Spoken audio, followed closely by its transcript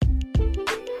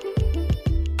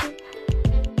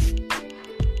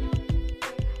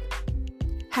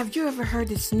Have you ever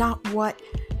heard it's not what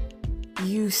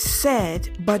you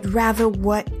said, but rather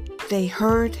what they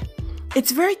heard?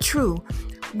 It's very true.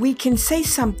 We can say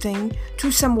something to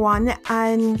someone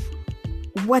and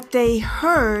what they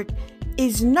heard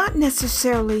is not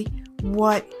necessarily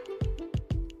what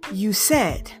you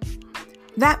said.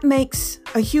 That makes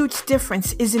a huge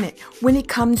difference, isn't it, when it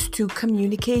comes to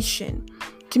communication?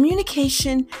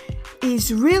 Communication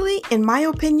is really, in my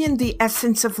opinion, the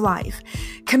essence of life.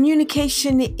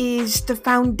 Communication is the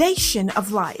foundation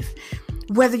of life.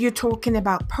 Whether you're talking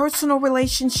about personal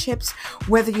relationships,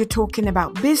 whether you're talking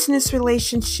about business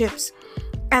relationships.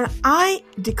 And I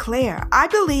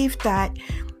believe that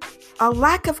a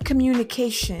lack of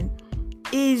communication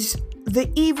is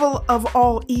the evil of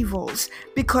all evils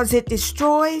because it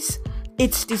destroys,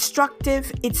 it's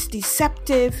destructive, it's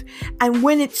deceptive, and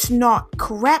when it's not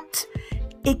correct,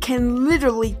 it can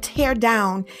literally tear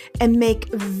down and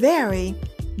make very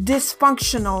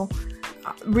dysfunctional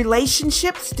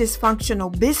relationships,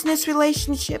 dysfunctional business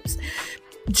relationships,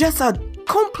 just a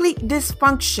complete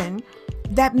dysfunction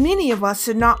that many of us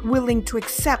are not willing to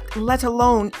accept, let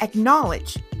alone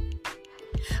acknowledge.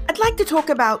 I'd like to talk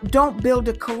about don't build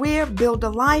a career, build a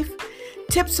life,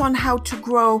 tips on how to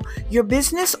grow your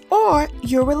business or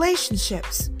your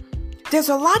relationships. There's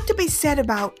a lot to be said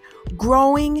about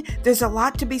growing. There's a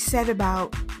lot to be said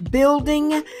about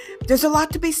building. There's a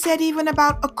lot to be said even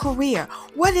about a career.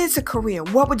 What is a career?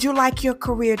 What would you like your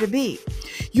career to be?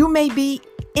 You may be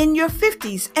in your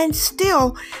 50s and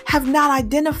still have not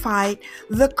identified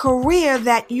the career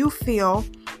that you feel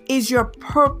is your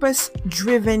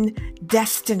purpose-driven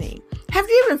destiny. Have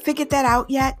you even figured that out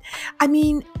yet? I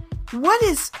mean, what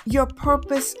is your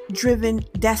purpose-driven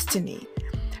destiny?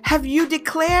 Have you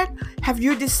declared? Have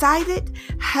you decided?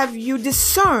 Have you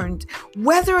discerned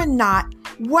whether or not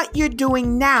what you're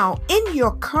doing now in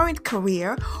your current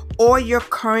career or your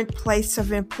current place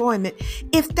of employment,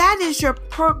 if that is your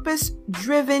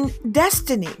purpose-driven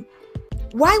destiny?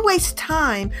 Why waste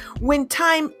time when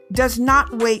time does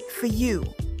not wait for you?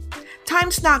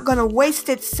 Time's not going to waste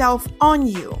itself on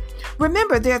you.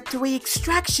 Remember, there are 3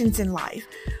 extractions in life: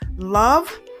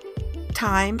 love,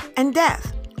 time, and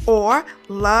death. Or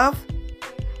love,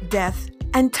 death,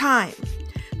 and time.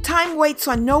 Time waits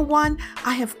on no one.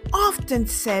 I have often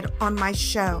said on my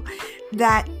show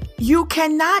that you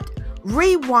cannot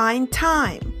rewind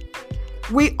time.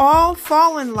 We all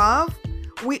fall in love.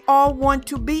 We all want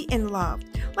to be in love.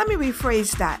 Let me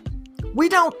rephrase that. We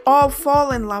don't all fall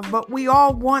in love, but we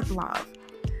all want love.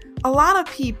 A lot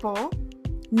of people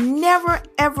never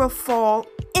ever fall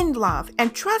in love.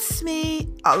 And trust me,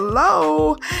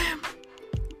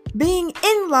 being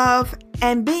in love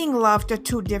and being loved are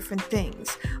 2 different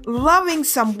things. Loving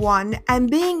someone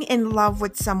and being in love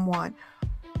with someone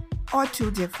are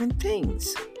 2 different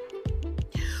things.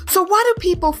 So why do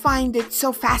people find it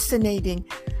so fascinating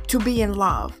to be in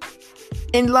love?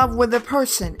 In love with a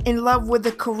person, in love with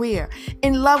a career,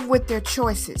 in love with their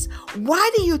choices. Why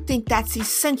do you think that's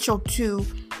essential to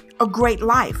a great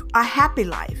life, a happy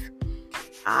life?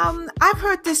 I've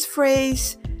heard this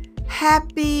phrase,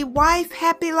 happy wife,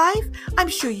 happy life. I'm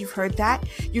sure you've heard that.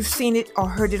 You've seen it or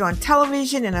heard it on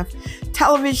television, in a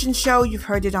television show. You've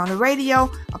heard it on the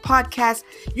radio, a podcast.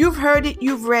 You've heard it,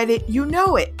 you've read it, you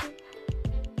know it.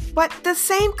 But the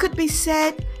same could be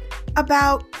said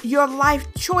about your life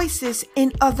choices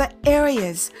in other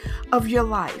areas of your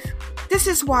life. This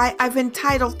is why I've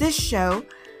entitled this show,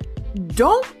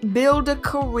 Don't Build a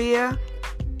Career,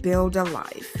 Build a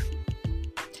Life.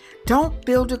 Don't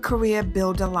build a career,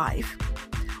 build a life.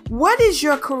 What is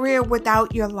your career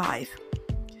without your life?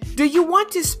 Do you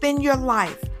want to spend your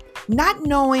life not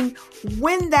knowing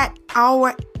when that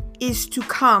hour is to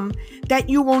come that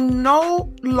you will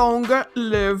no longer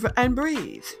live and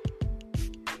breathe?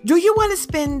 Do you want to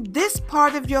spend this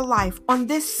part of your life on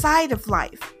this side of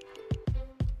life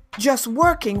just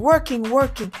working,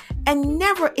 and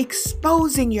never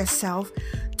exposing yourself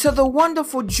to the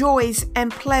wonderful joys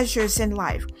and pleasures in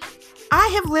life? I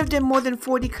have lived in more than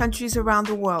 40 countries around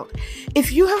the world.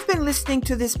 If you have been listening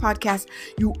to this podcast,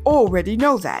 you already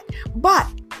know that. But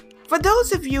for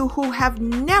those of you who have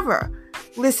never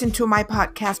listened to my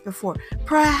podcast before,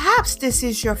 perhaps this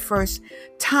is your first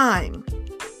time.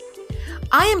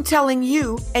 I am telling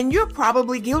you, and you're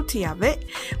probably guilty of it,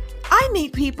 I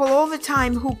meet people all the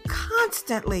time who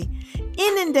constantly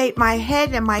inundate my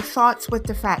head and my thoughts with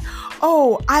the fact,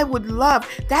 I would love,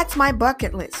 that's my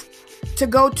bucket list, to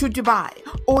go to Dubai,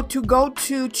 or to go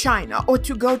to China, or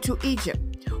to go to Egypt.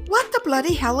 What the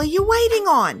bloody hell are you waiting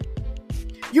on?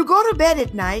 You go to bed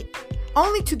at night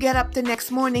only to get up the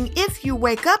next morning, if you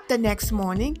wake up the next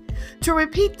morning, to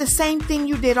repeat the same thing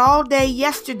you did all day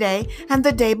yesterday and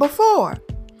the day before.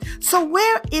 So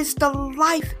where is the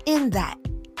life in that?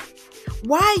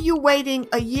 Why are you waiting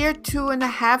a year,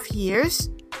 2.5 years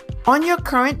on your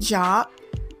current job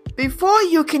before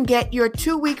you can get your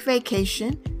 2-week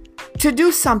vacation to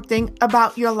do something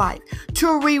about your life,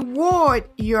 to reward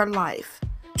your life,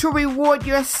 to reward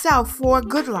yourself for a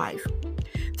good life?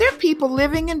 There are people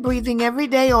living and breathing every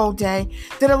day, all day,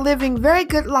 that are living very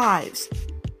good lives.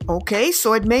 Okay,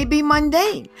 so it may be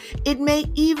mundane. It may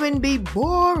even be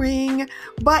boring,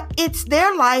 but it's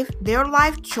their life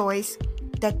choice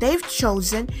that they've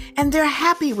chosen, and they're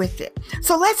happy with it.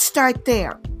 So let's start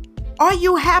there. Are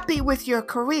you happy with your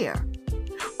career?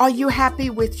 Are you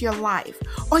happy with your life?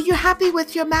 Are you happy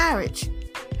with your marriage?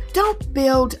 Don't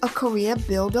build a career,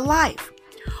 build a life.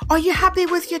 Are you happy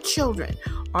with your children?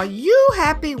 Are you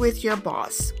happy with your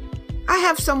boss? I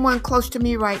have someone close to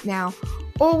me right now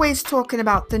always talking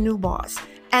about the new boss.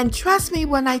 And trust me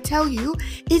when I tell you,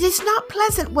 it is not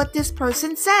pleasant what this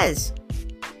person says.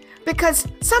 Because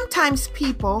sometimes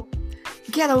people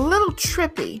get a little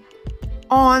trippy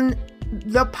on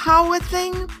the power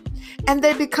thing, and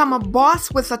they become a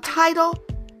boss with a title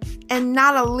and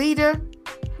not a leader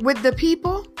with the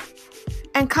people.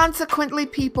 And consequently,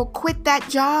 people quit that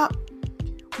job,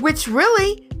 which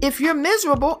really, if you're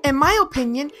miserable, in my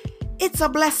opinion, it's a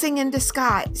blessing in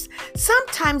disguise.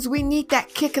 Sometimes we need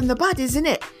that kick in the butt, isn't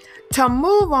it? To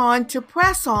move on, to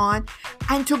press on,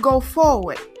 and to go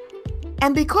forward.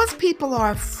 And because people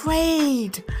are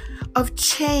afraid of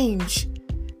change,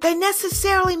 they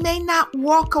necessarily may not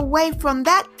walk away from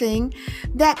that thing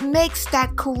that makes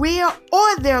that career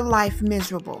or their life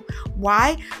miserable.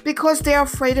 Why? Because they're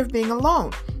afraid of being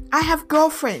alone. I have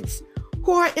girlfriends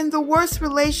who are in the worst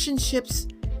relationships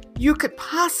you could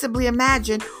possibly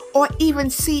imagine or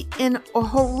even see in a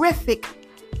horrific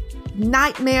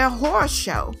nightmare horror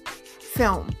show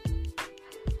film.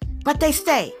 But they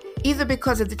stay, either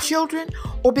because of the children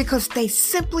or because they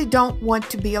simply don't want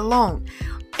to be alone.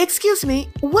 Excuse me,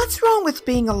 what's wrong with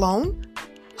being alone?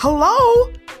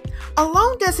 Hello?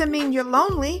 Alone doesn't mean you're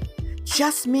lonely,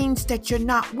 just means that you're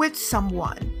not with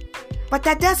someone. But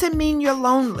that doesn't mean you're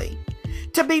lonely.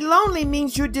 To be lonely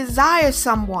means you desire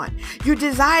someone. You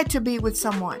desire to be with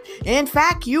someone. In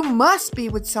fact, you must be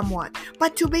with someone.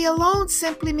 But to be alone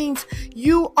simply means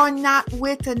you are not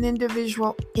with an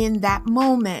individual in that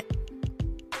moment.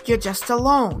 You're just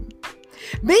alone.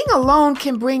 Being alone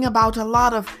can bring about a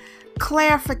lot of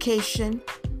clarification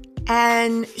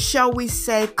and, shall we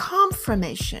say,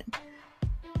 confirmation.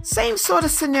 Same sort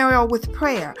of scenario with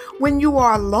prayer. When you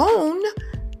are alone,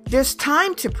 there's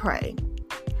time to pray.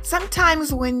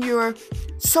 Sometimes when you're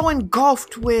so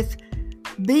engulfed with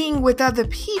being with other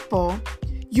people,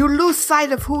 you lose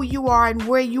sight of who you are and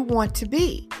where you want to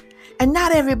be. And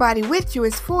not everybody with you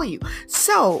is for you.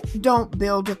 So don't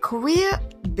build a career,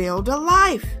 build a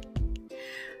life.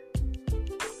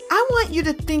 I want you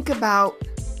to think about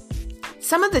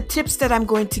some of the tips that I'm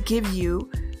going to give you,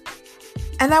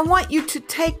 and I want you to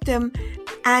take them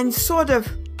and sort of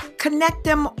connect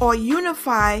them or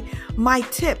unify my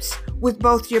tips with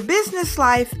both your business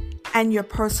life and your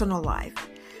personal life.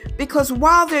 Because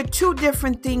while they're two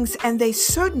different things and they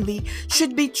certainly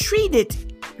should be treated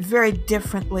very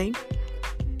differently,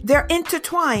 they're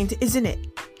intertwined, isn't it?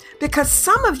 Because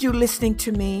some of you listening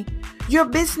to me, your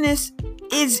business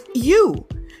is you.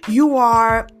 You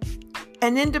are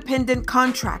an independent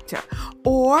contractor,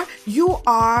 or you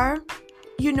are,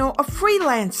 a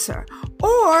freelancer,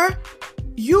 or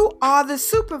you are the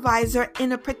supervisor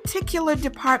in a particular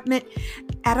department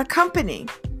at a company,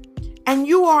 and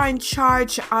you are in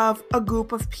charge of a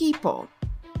group of people.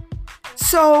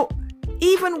 So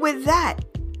even with that,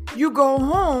 you go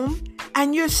home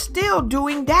and you're still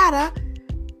doing data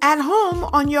at home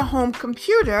on your home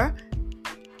computer.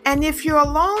 And if you're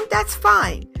alone, that's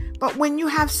fine. But when you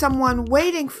have someone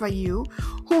waiting for you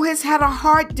who has had a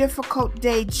hard, difficult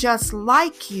day just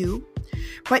like you,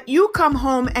 but you come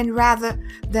home and rather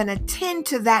than attend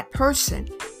to that person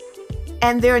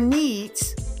and their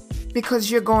needs,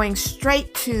 because you're going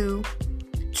straight to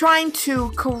trying to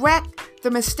correct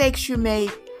the mistakes you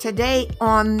made today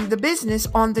on the business,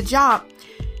 on the job.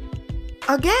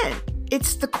 Again,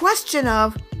 it's the question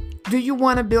of, do you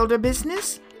want to build a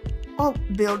business or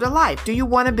build a life? Do you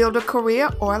want to build a career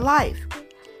or a life?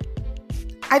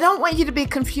 I don't want you to be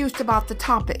confused about the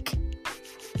topic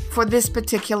for this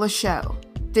particular show,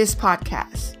 this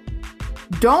podcast.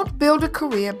 Don't build a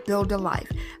career, build a life.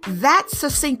 That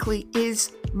succinctly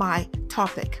is my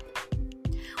topic.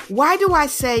 Why do I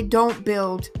say don't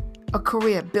build a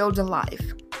career, build a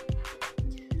life?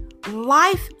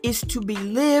 life is to be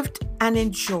lived and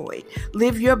enjoyed.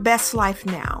 Live your best life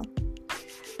now.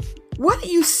 What are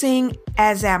you seeing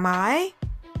as am I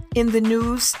in the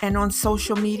news and on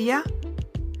social media?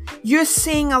 You're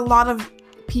seeing a lot of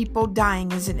people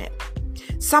dying, isn't it?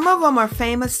 Some of them are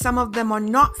famous, some of them are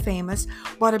not famous,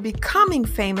 but are becoming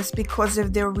famous because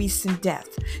of their recent death.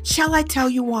 Shall I tell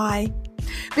you why?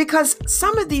 Because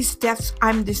some of these deaths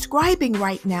I'm describing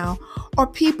right now are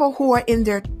people who are in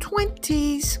their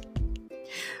 20s.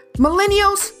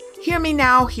 Millennials, hear me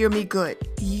now, hear me good.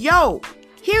 Yo,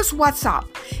 here's what's up.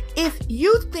 If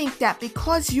you think that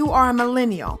because you are a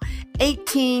millennial,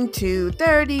 18 to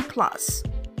 30 plus,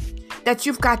 that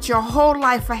you've got your whole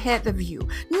life ahead of you.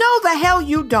 No, the hell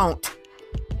you don't.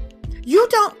 You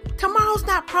don't. Tomorrow's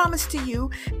not promised to you.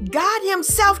 God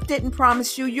himself didn't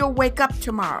promise you'll wake up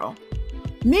tomorrow.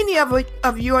 Many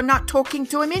of you are not talking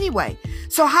to him anyway.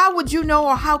 So how would you know,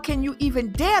 or how can you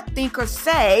even dare think or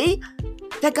say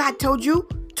that God told you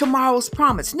tomorrow's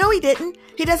promise? No, he didn't.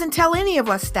 He doesn't tell any of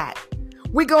us that.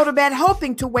 We go to bed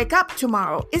hoping to wake up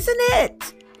tomorrow, isn't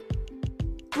it?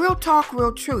 Real talk,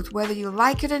 real truth, whether you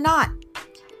like it or not.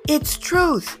 It's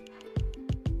truth.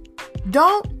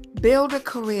 Don't build a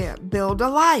career, build a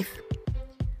life.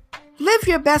 Live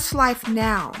your best life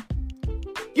now.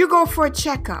 You go for a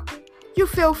checkup. You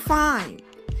feel fine.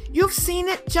 You've seen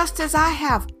it just as I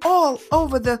have all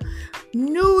over the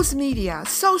news media,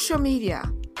 social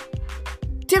media.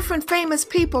 Different famous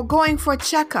people going for a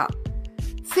checkup,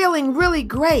 feeling really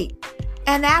great,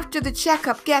 and after the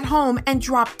checkup get home and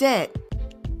drop dead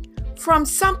from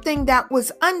something that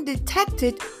was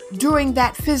undetected during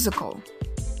that physical.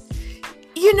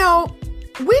 You know,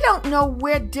 we don't know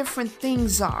where different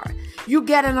things are. You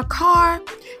get in a car,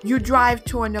 you drive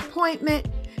to an appointment,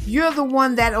 you're the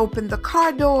one that opened the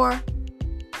car door,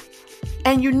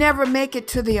 and you never make it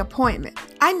to the appointment.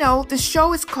 I know the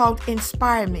show is called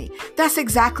Inspire Me. That's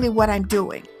exactly what I'm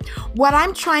doing. What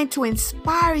I'm trying to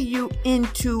inspire you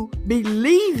into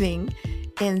believing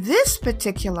in this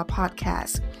particular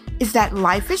podcast is that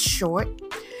life is short,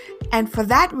 and for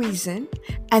that reason,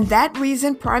 and that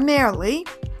reason primarily,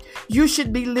 you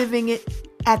should be living it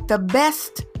at the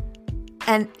best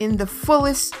and in the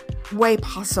fullest way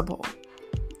possible.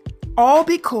 All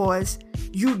because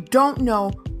you don't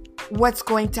know what's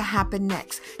going to happen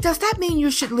next. Does that mean you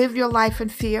should live your life in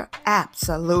fear?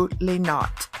 Absolutely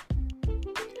not.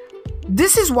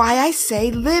 This is why I say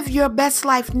live your best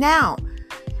life now.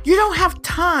 You don't have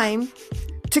time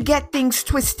to get things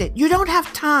twisted. You don't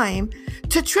have time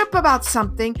to trip about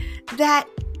something that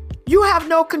you have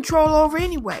no control over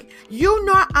anyway. You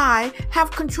nor I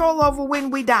have control over when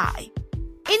we die,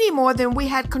 any more than we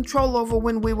had control over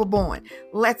when we were born.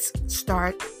 Let's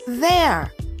start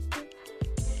there.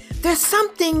 There's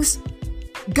some things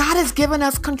God has given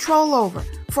us control over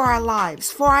for our lives,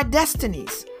 for our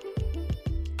destinies.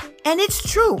 And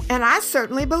it's true, and I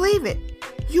certainly believe it.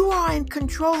 You are in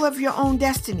control of your own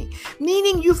destiny,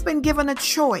 meaning you've been given a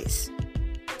choice.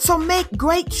 So make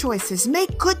great choices,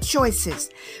 make good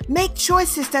choices, make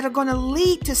choices that are going to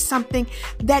lead to something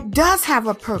that does have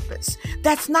a purpose,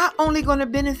 that's not only going to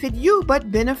benefit you,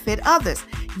 but benefit others.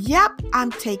 Yep,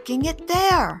 I'm taking it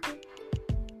there.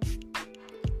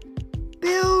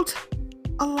 Build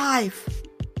a life,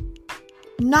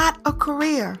 not a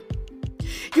career.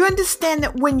 You understand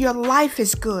that when your life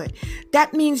is good,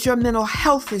 that means your mental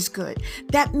health is good.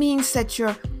 That means that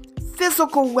your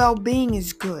physical well-being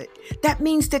is good. That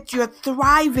means that you're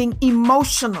thriving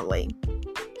emotionally.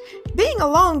 Being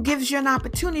alone gives you an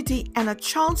opportunity and a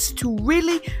chance to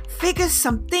really figure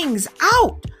some things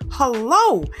out.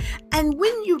 Hello. And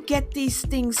when you get these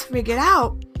things figured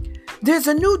out, there's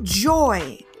a new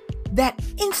joy that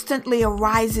instantly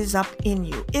arises up in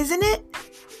you, isn't it?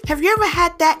 Have you ever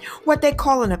had that, what they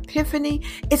call an epiphany?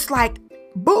 It's like,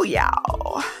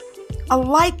 booyah. A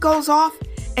light goes off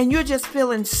and you're just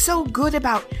feeling so good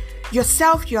about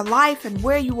yourself, your life, and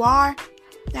where you are.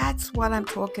 That's what I'm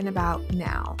talking about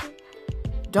now.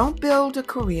 Don't build a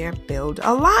career, build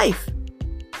a life.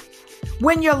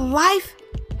 When your life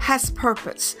has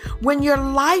purpose, when your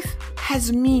life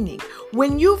has meaning,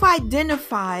 when you've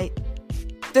identified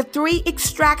the 3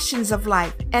 extractions of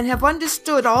life and have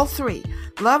understood all 3,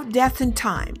 love, death, and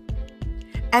time,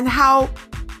 and how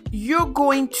you're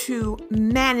going to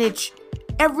manage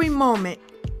every moment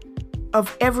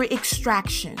of every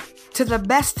extraction to the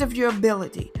best of your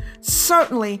ability,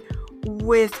 certainly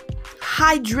with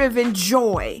high-driven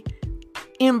joy,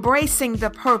 embracing the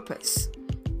purpose,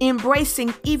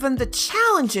 embracing even the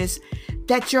challenges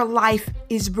that your life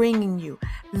is bringing you.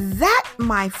 That,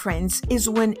 my friends, is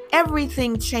when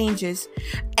everything changes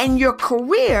and your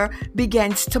career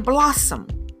begins to blossom.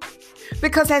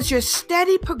 Because as you're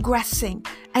steady progressing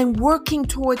and working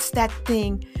towards that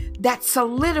thing that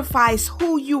solidifies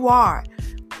who you are,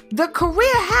 the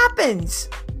career happens.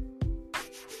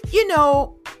 You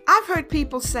know, I've heard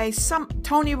people say,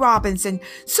 Tony Robbins and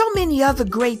so many other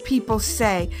great people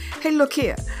say, hey, look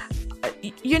here,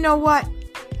 you know what?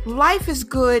 Life is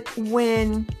good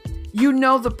when you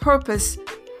know the purpose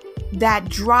that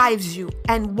drives you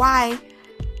and why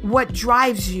what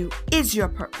drives you is your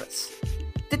purpose.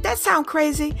 Did that sound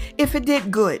crazy? If it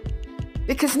did, good.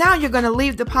 Because now you're going to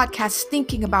leave the podcast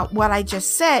thinking about what I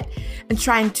just said and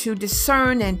trying to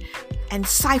discern and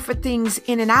cipher things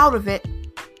in and out of it.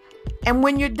 And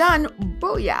when you're done,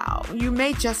 booyah, you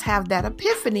may just have that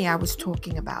epiphany I was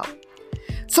talking about.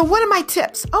 So what are my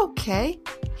tips? Okay,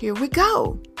 here we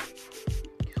go.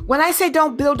 When I say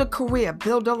don't build a career,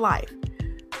 build a life,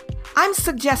 I'm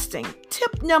suggesting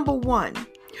tip number 1,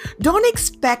 don't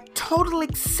expect total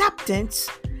acceptance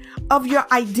of your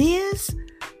ideas,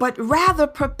 but rather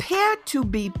prepare to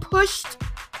be pushed,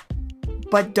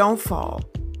 but don't fall.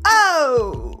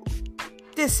 Oh,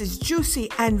 this is juicy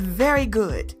and very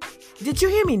good. Did you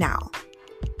hear me now?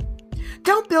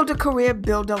 Don't build a career,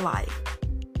 build a life.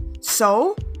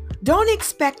 So, don't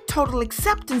expect total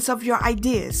acceptance of your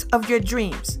ideas, of your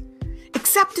dreams.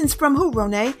 Acceptance from who,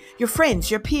 Renee? Your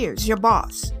friends, your peers, your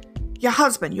boss, your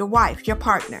husband, your wife, your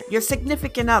partner, your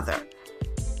significant other.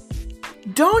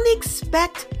 Don't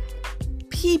expect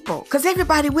people, because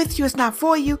everybody with you is not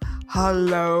for you.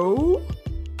 Hello?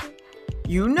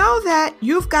 You know that.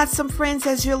 You've got some friends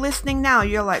as you're listening now.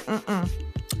 You're like,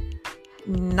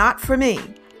 not for me.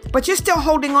 But you're still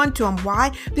holding on to them.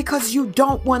 Why? Because you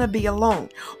don't want to be alone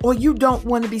or you don't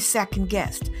want to be second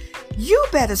guessed. You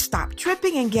better stop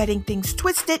tripping and getting things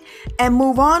twisted and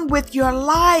move on with your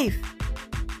life.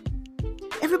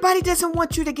 Everybody doesn't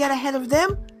want you to get ahead of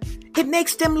them. It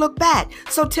makes them look bad.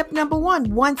 So tip number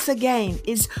 1, once again,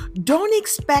 is don't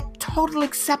expect total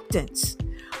acceptance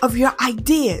of your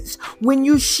ideas when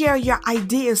you share your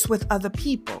ideas with other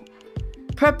people.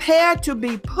 Prepare to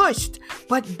be pushed,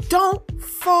 but don't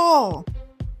fall.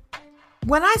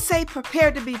 When I say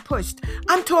prepare to be pushed,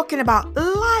 I'm talking about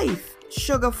life,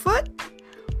 Sugarfoot,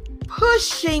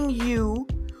 pushing you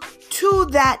to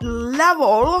that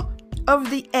level of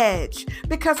the edge.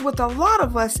 Because with a lot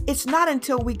of us, it's not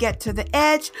until we get to the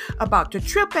edge, about to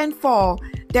trip and fall,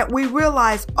 that we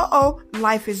realize,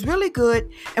 life is really good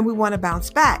and we want to bounce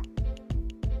back.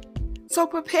 So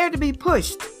prepare to be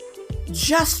pushed.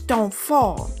 Just don't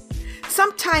fall.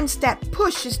 Sometimes that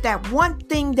push is that one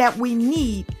thing that we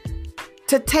need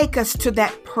to take us to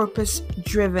that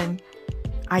purpose-driven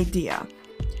idea.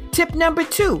 Tip number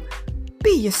 2,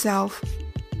 be yourself.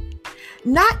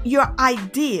 Not your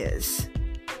ideas,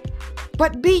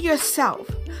 but be yourself.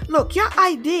 Look, your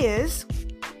ideas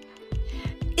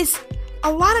is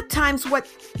a lot of times what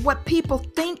people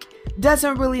think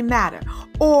doesn't really matter.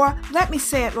 Or let me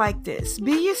say it like this.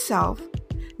 Be yourself,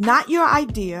 not your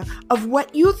idea of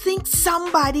what you think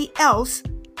somebody else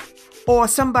or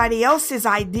somebody else's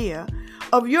idea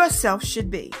of yourself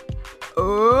should be.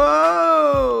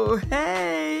 Oh,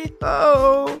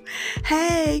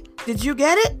 hey, did you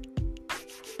get it?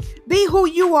 Be who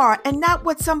you are and not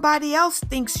what somebody else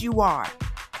thinks you are.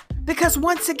 Because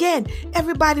once again,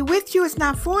 everybody with you is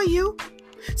not for you.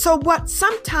 So what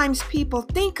sometimes people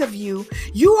think of you,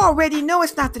 you already know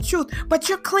it's not the truth, but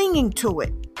you're clinging to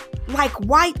it. Like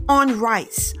white on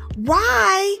rice.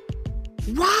 Why?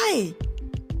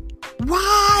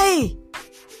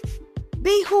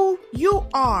 Be who you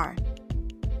are.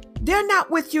 They're not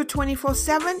with you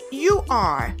 24/7. You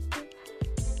are.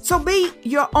 So be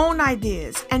your own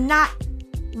ideas and not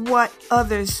what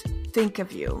others think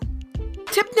of you.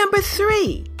 Tip number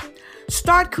 3,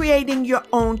 start creating your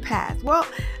own path. Well,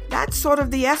 that's sort of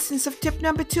the essence of tip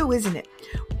number 2, isn't it?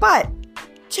 But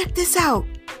check this out.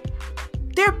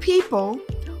 There are people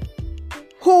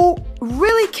who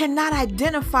really cannot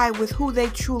identify with who they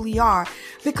truly are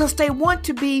because they want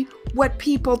to be what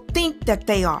people think that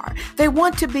they are. They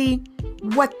want to be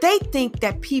what they think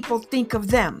that people think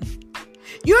of them.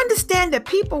 You understand that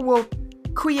people will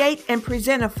create and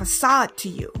present a facade to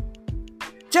you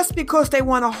just because they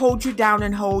want to hold you down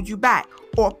and hold you back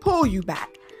or pull you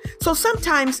back. So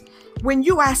sometimes when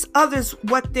you ask others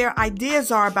what their ideas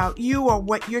are about you or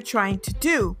what you're trying to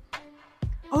do,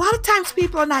 a lot of times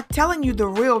people are not telling you the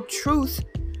real truth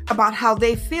about how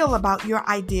they feel about your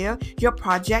idea, your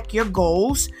project, your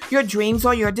goals, your dreams,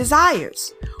 or your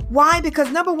desires. Why? Because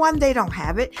number 1, they don't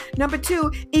have it. Number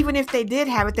 2, even if they did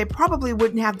have it, they probably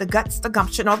wouldn't have the guts, the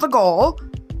gumption, or the goal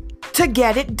to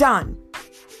get it done.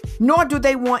 Nor do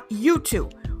they want you to.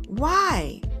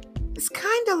 Why? It's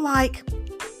kind of like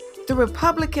the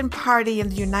Republican Party in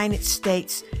the United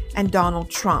States and Donald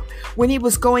Trump when he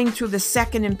was going through the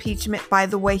second impeachment. By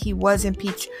the way, he was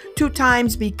impeached 2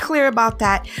 times. Be clear about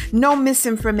that. No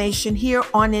misinformation here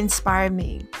on Inspire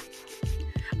Me.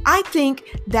 I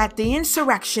think that the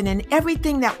insurrection and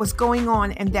everything that was going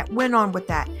on and that went on with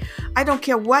that, I don't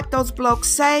care what those blokes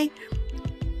say,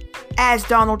 as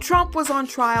Donald Trump was on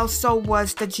trial, so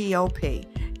was the GOP.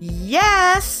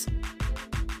 Yes!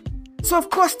 So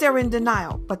of course they're in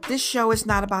denial, but this show is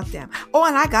not about them. Oh,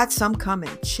 and I got some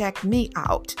coming. Check me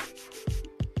out.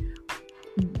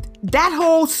 That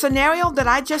whole scenario that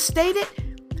I just stated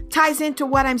ties into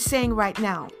what I'm saying right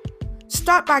now.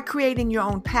 Start by creating your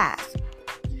own path.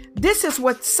 This is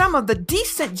what some of the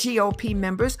decent GOP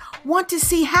members want to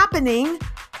see happening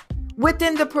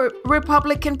within the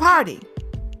Republican Party.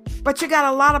 But you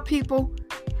got a lot of people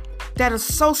that are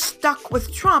so stuck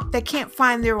with Trump they can't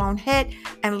find their own head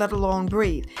and let alone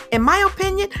breathe. In my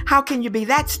opinion, how can you be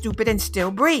that stupid and still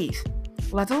breathe?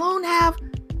 Let alone have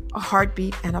a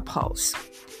heartbeat and a pulse.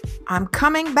 I'm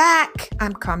coming back.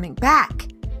 I'm coming back.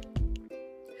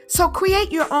 So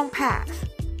create your own path.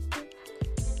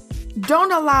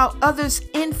 Don't allow others'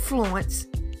 influence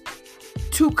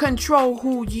to control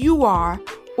who you are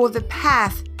or the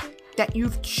path that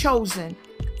you've chosen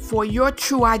for your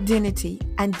true identity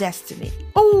and destiny.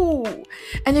 Oh,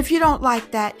 and if you don't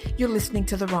like that, you're listening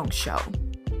to the wrong show.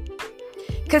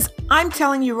 Because I'm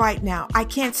telling you right now, I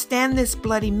can't stand this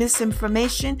bloody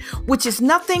misinformation, which is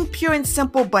nothing pure and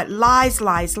simple but lies,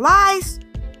 lies, lies,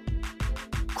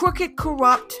 crooked,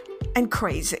 corrupt, and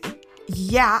crazy.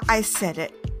 Yeah, I said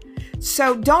it.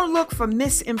 So don't look for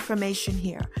misinformation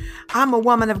here. I'm a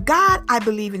woman of God. I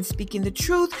believe in speaking the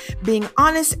truth, being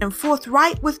honest and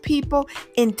forthright with people.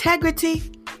 Integrity.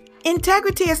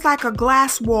 Integrity is like a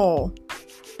glass wall.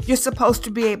 You're supposed to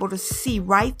be able to see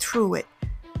right through it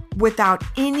without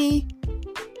any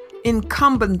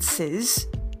encumbrances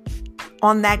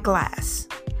on that glass.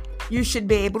 You should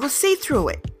be able to see through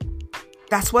it.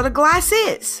 That's what a glass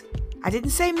is. I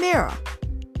didn't say mirror.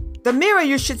 The mirror,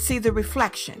 you should see the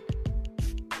reflection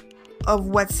of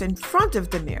what's in front of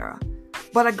the mirror.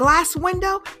 But a glass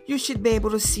window, you should be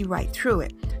able to see right through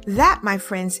it. That, my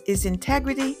friends, is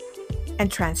integrity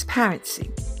and transparency.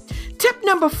 Tip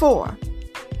number 4,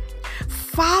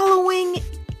 following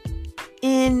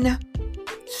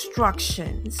instructions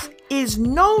is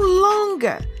no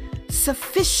longer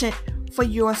sufficient for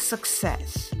your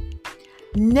success.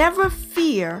 Never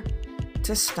fear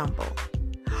to stumble.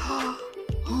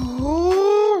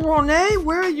 Oh, Renee,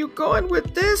 where are you going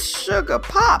with this, sugar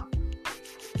pop?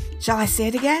 Shall I say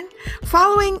it again?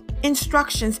 Following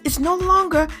instructions is no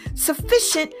longer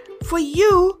sufficient for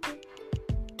you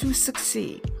to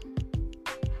succeed.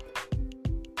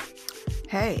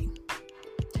 Hey,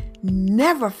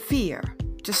 never fear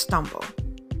to stumble.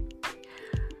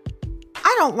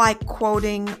 I don't like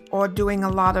quoting or doing a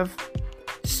lot of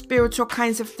spiritual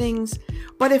kinds of things,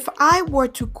 but if I were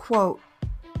to quote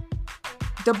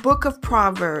the book of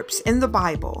Proverbs in the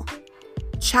Bible,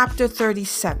 chapter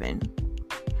 37,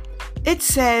 it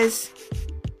says,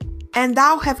 "And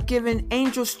thou have given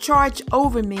angels charge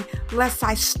over me, lest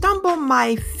I stumble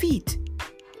my feet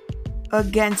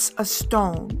against a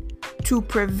stone, to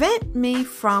prevent me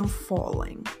from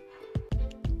falling."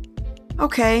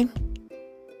 Okay,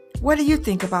 what do you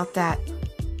think about that?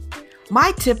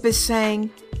 My tip is saying,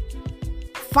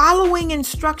 following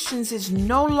instructions is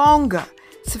no longer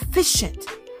sufficient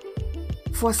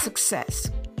for success.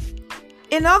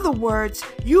 In other words,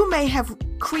 you may have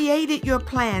created your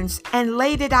plans and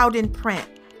laid it out in print.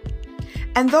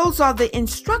 And those are the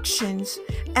instructions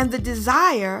and the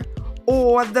desire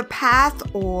or the path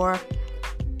or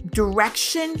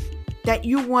direction that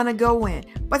you want to go in.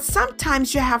 But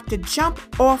sometimes you have to jump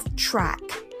off track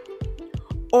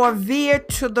or veer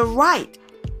to the right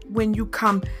when you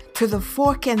come to the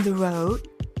fork in the road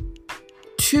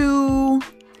to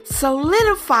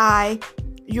solidify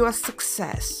your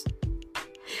success.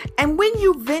 And when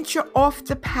you venture off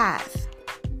the path,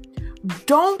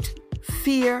 don't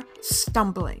fear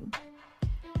stumbling.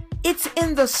 It's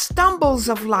in the stumbles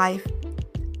of life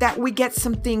that we get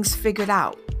some things figured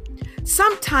out.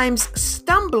 Sometimes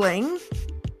stumbling,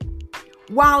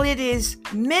 while it is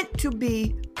meant to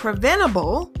be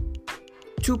preventable,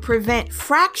 to prevent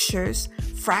fractures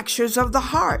of the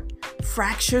heart,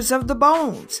 fractures of the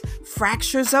bones,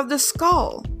 fractures of the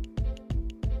skull.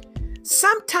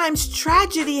 Sometimes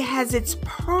tragedy has its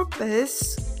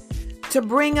purpose to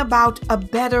bring about a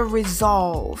better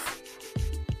resolve.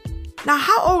 Now,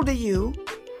 how old are you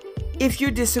if you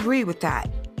disagree with that?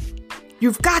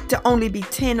 You've got to only be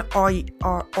 10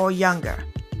 or younger.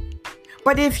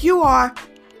 But if you are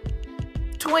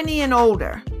 20 and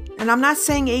older, and I'm not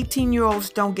saying 18-year-olds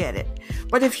don't get it,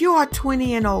 but if you are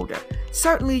 20 and older,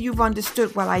 certainly you've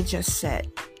understood what I just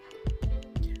said.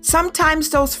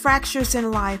 Sometimes those fractures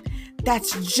in life,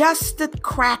 that's just the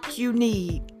crack you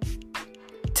need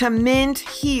to mend,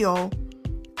 heal,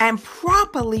 and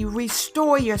properly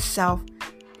restore yourself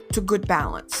to good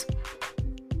balance.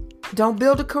 Don't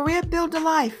build a career, build a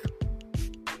life.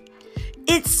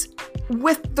 It's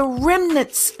with the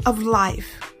remnants of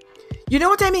life. You know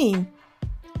what I mean?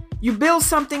 You build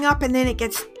something up and then it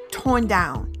gets torn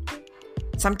down.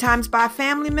 Sometimes by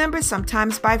family members,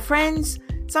 sometimes by friends,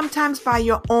 sometimes by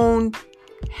your own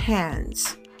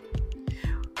hands.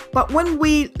 But when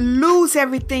we lose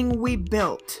everything we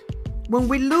built, when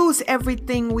we lose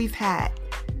everything we've had,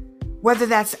 whether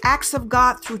that's acts of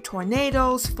God through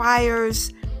tornadoes,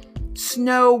 fires,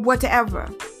 snow, whatever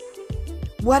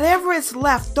is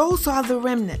left, those are the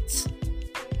remnants.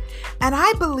 And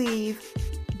I believe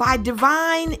by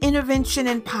divine intervention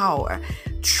and power,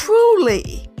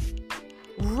 truly,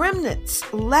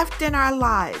 remnants left in our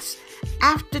lives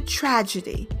after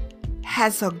tragedy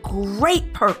has a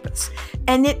great purpose,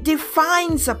 and it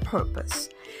defines a purpose,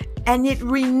 and it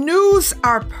renews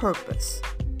our purpose,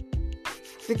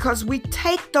 because we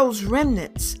take those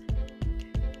remnants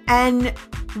and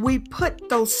we put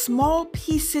those small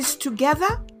pieces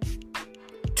together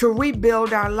to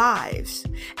rebuild our lives.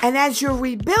 And as you're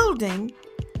rebuilding,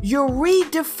 you're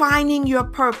redefining your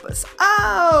purpose.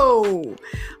 Oh,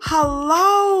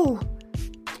 hello.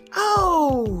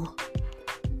 Oh,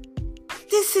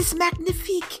 this is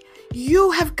magnifique.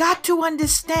 You have got to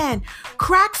understand,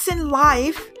 cracks in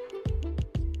life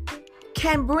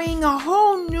can bring a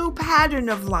whole new pattern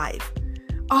of life,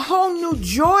 a whole new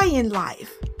joy in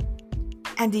life,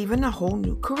 and even a whole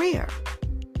new career.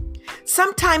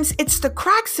 Sometimes it's the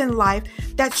cracks in life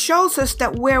that shows us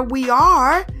that where we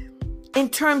are in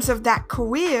terms of that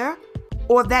career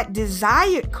or that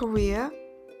desired career,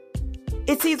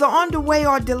 it's either on the way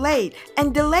or delayed.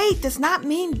 And delayed does not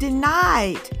mean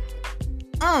denied.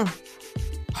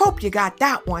 Hope you got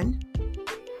that one.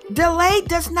 Delayed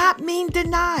does not mean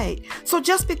denied. So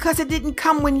just because it didn't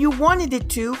come when you wanted it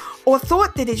to or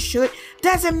thought that it should,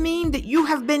 doesn't mean that you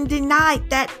have been denied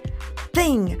that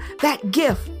thing, that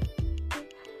gift.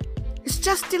 It's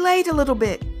just delayed a little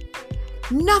bit.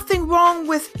 Nothing wrong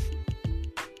with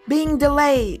being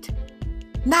delayed.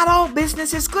 Not all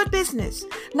business is good business.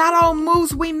 Not all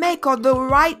moves we make are the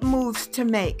right moves to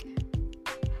make.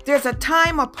 There's a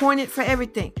time appointed for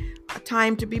everything. A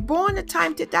time to be born, a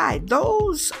time to die.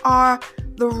 Those are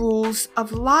the rules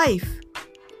of life.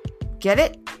 Get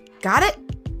it? Got it?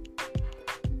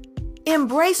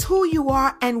 Embrace who you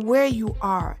are and where you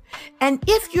are. And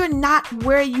if you're not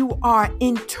where you are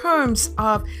in terms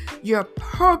of your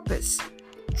purpose,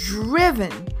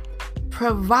 driven,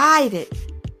 provided,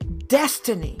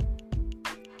 destiny,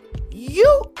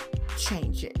 you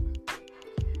change it.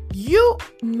 You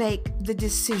make the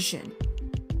decision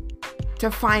to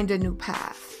find a new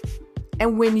path.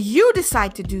 And when you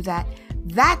decide to do that,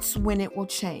 that's when it will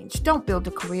change. Don't build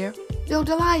a career, build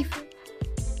a life.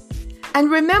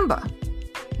 And remember,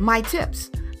 my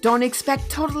tips: don't expect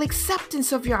total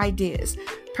acceptance of your ideas.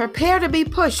 Prepare to be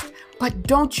pushed, but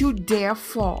don't you dare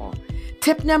fall.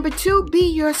 Tip number 2, be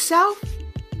yourself.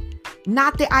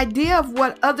 Not the idea of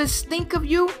what others think of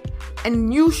you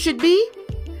and you should be.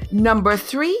 Number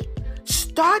 3,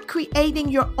 start creating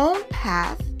your own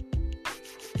path.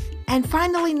 And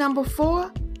finally, number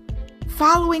 4,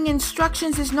 following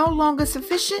instructions is no longer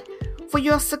sufficient for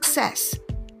your success.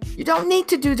 You don't need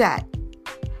to do that.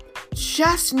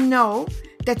 Just know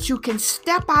that you can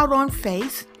step out on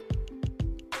faith,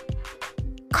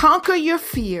 conquer your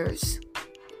fears,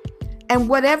 and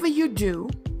whatever you do,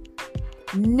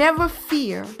 never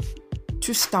fear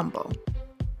to stumble.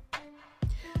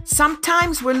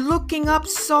 Sometimes we're looking up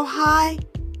so high,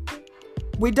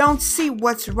 we don't see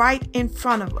what's right in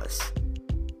front of us.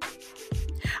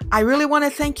 I really want to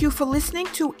thank you for listening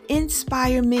to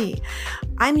Inspire Me.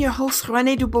 I'm your host,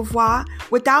 Renée Dubovois.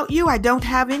 Without you, I don't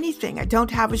have anything. I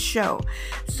don't have a show.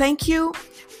 Thank you.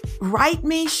 Write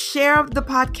me, share the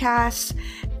podcast,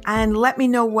 and let me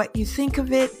know what you think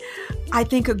of it. I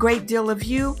think a great deal of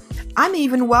you. I'm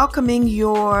even welcoming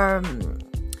your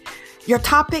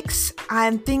topics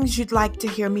and things you'd like to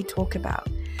hear me talk about.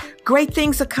 Great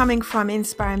things are coming from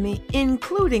Inspire Me,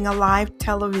 including a live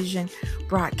television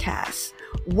broadcast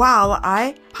while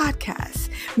I podcast.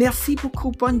 Merci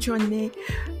beaucoup. Bonne journée.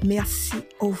 Merci.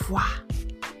 Au revoir.